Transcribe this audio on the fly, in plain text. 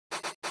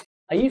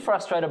Are you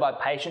frustrated by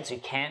patients who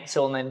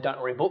cancel and then don't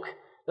rebook?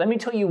 Let me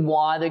tell you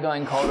why they're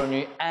going cold on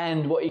you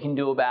and what you can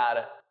do about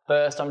it.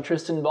 First, I'm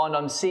Tristan Bond,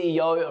 I'm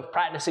CEO of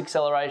Practice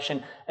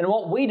Acceleration, and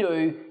what we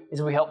do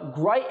is we help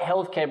great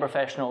healthcare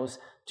professionals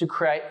to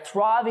create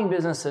thriving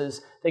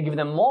businesses that give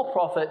them more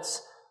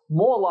profits,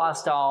 more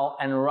lifestyle,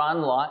 and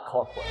run like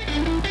clockwork.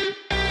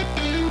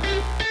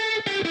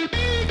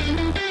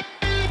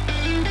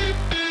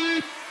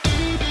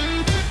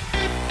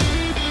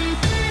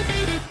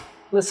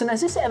 Listen,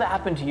 has this ever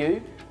happened to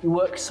you? You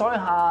work so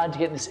hard to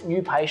get this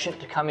new patient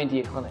to come into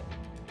your clinic.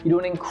 You do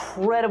an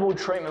incredible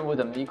treatment with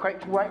them, you create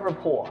great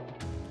rapport,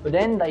 but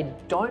then they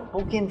don't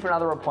book in for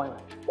another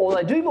appointment. Or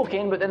they do book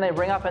in, but then they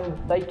ring up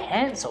and they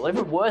cancel.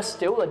 Even worse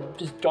still, they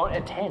just don't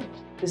attend.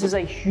 This is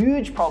a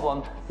huge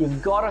problem.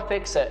 You've got to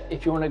fix it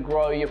if you want to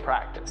grow your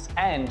practice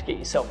and get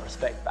your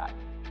self-respect back.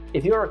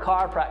 If you're a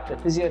chiropractor,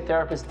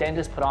 physiotherapist,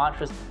 dentist,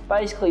 podiatrist,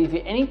 basically if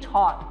you're any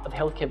type of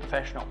healthcare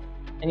professional,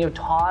 and you're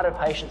tired of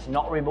patients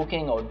not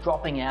rebooking or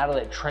dropping out of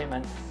their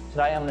treatment,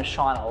 today I'm going to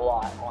shine a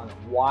light on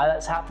why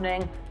that's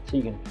happening so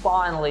you can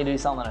finally do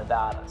something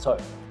about it. So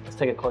let's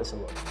take a closer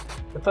look.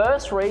 The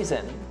first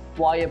reason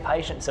why your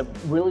patients are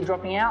really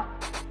dropping out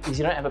is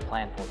you don't have a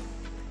plan for them.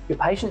 Your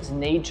patients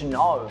need to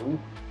know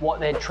what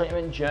their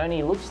treatment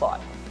journey looks like.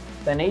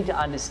 They need to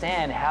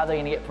understand how they're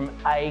going to get from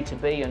A to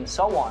B and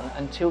so on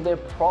until their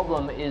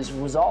problem is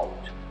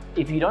resolved.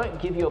 If you don't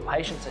give your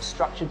patients a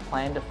structured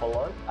plan to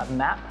follow, a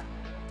map,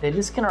 they're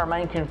just going to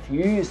remain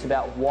confused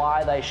about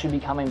why they should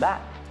be coming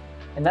back.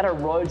 And that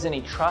erodes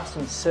any trust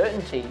and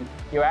certainty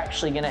you're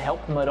actually going to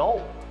help them at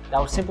all.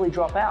 They'll simply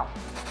drop out.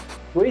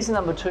 Reason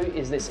number two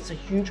is this, it's a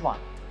huge one.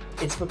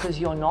 It's because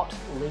you're not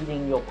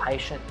leading your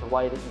patient the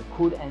way that you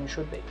could and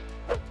should be.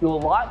 You're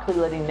likely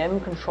letting them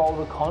control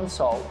the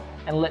console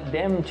and let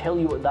them tell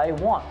you what they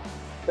want.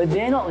 But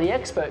they're not the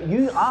expert,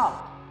 you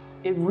are.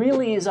 It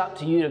really is up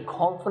to you to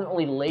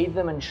confidently lead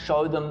them and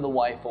show them the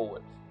way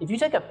forward. If you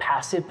take a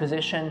passive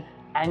position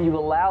and you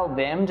allow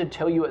them to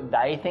tell you what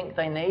they think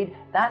they need,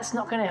 that's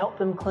not going to help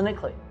them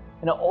clinically.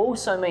 And it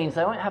also means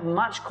they won't have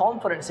much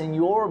confidence in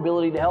your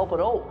ability to help at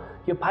all.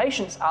 Your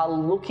patients are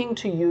looking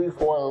to you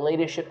for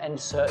leadership and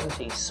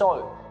certainty.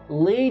 So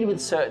lead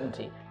with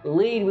certainty,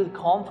 lead with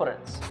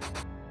confidence.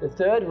 The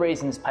third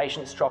reason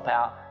patients drop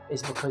out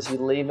is because you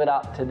leave it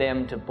up to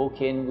them to book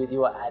in with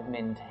your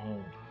admin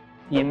team.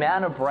 The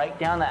amount of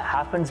breakdown that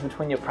happens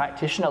between your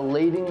practitioner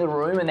leaving the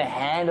room and the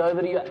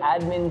handover to your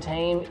admin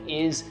team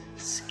is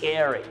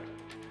scary.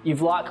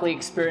 You've likely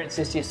experienced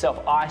this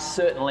yourself. I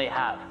certainly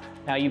have.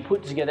 Now, you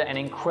put together an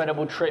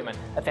incredible treatment,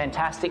 a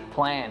fantastic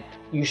plan.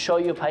 You show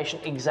your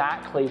patient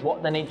exactly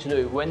what they need to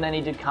do, when they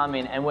need to come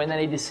in, and when they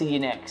need to see you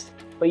next.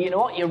 But you know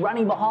what? You're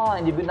running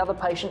behind. You've got another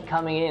patient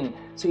coming in.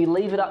 So you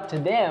leave it up to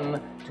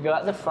them to go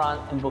out the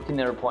front and book in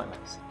their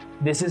appointments.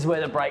 This is where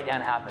the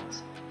breakdown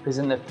happens. Because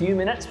in the few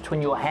minutes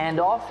between your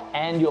handoff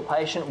and your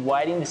patient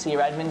waiting to see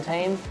your admin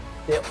team,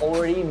 they're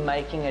already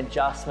making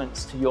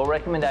adjustments to your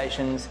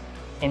recommendations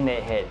in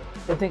their head.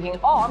 They're thinking,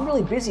 oh, I'm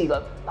really busy,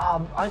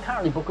 I can't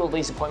really book all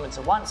these appointments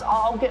at once,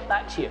 I'll get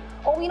back to you.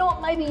 Oh, you know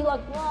what, maybe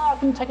I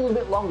can take a little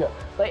bit longer.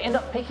 They end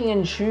up picking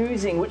and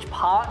choosing which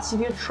parts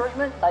of your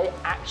treatment they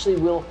actually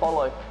will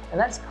follow. And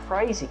that's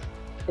crazy.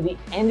 At the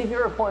end of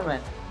your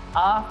appointment,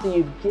 after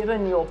you've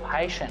given your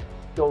patient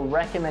your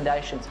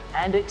recommendations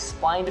and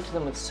explained it to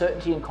them with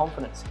certainty and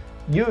confidence,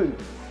 you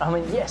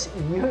need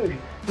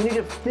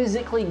to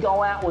physically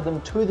go out with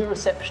them to the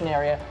reception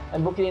area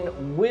and book it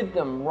in with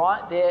them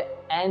right there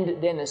and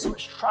then. There's so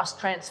much trust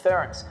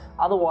transference.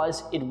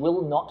 Otherwise, it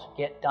will not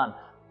get done.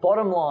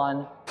 Bottom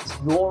line, it's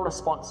your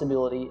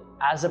responsibility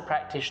as a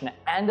practitioner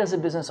and as a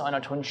business owner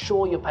to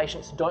ensure your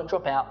patients don't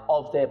drop out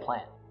of their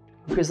plan,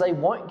 because they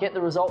won't get the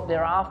result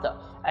they're after,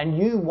 and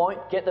you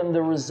won't get them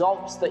the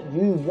results that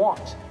you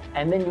want,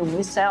 and then you'll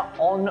miss out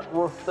on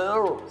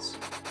referrals.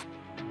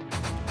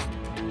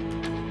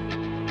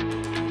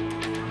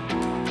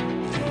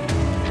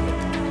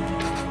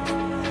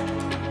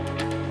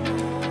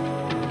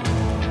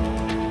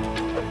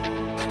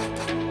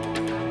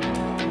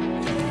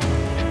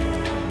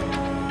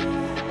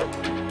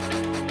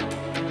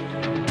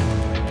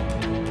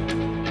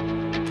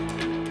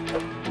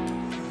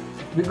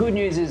 The good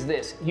news is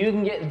this, you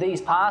can get these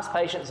past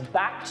patients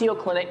back to your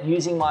clinic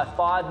using my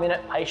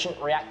 5-minute patient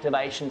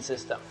reactivation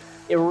system.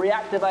 It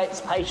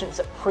reactivates patients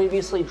that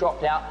previously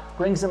dropped out,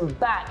 brings them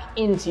back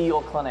into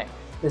your clinic.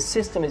 The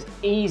system is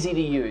easy to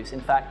use.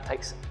 In fact, it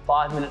takes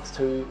 5 minutes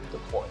to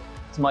deploy.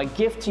 It's my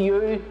gift to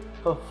you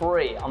for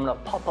free. I'm gonna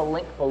pop a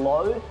link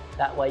below,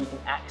 that way you can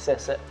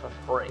access it for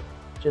free.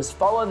 Just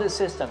follow the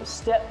system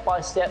step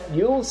by step.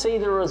 You'll see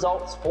the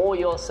results for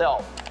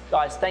yourself.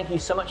 Guys, thank you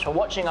so much for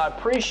watching. I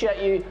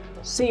appreciate you.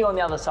 See you on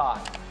the other side.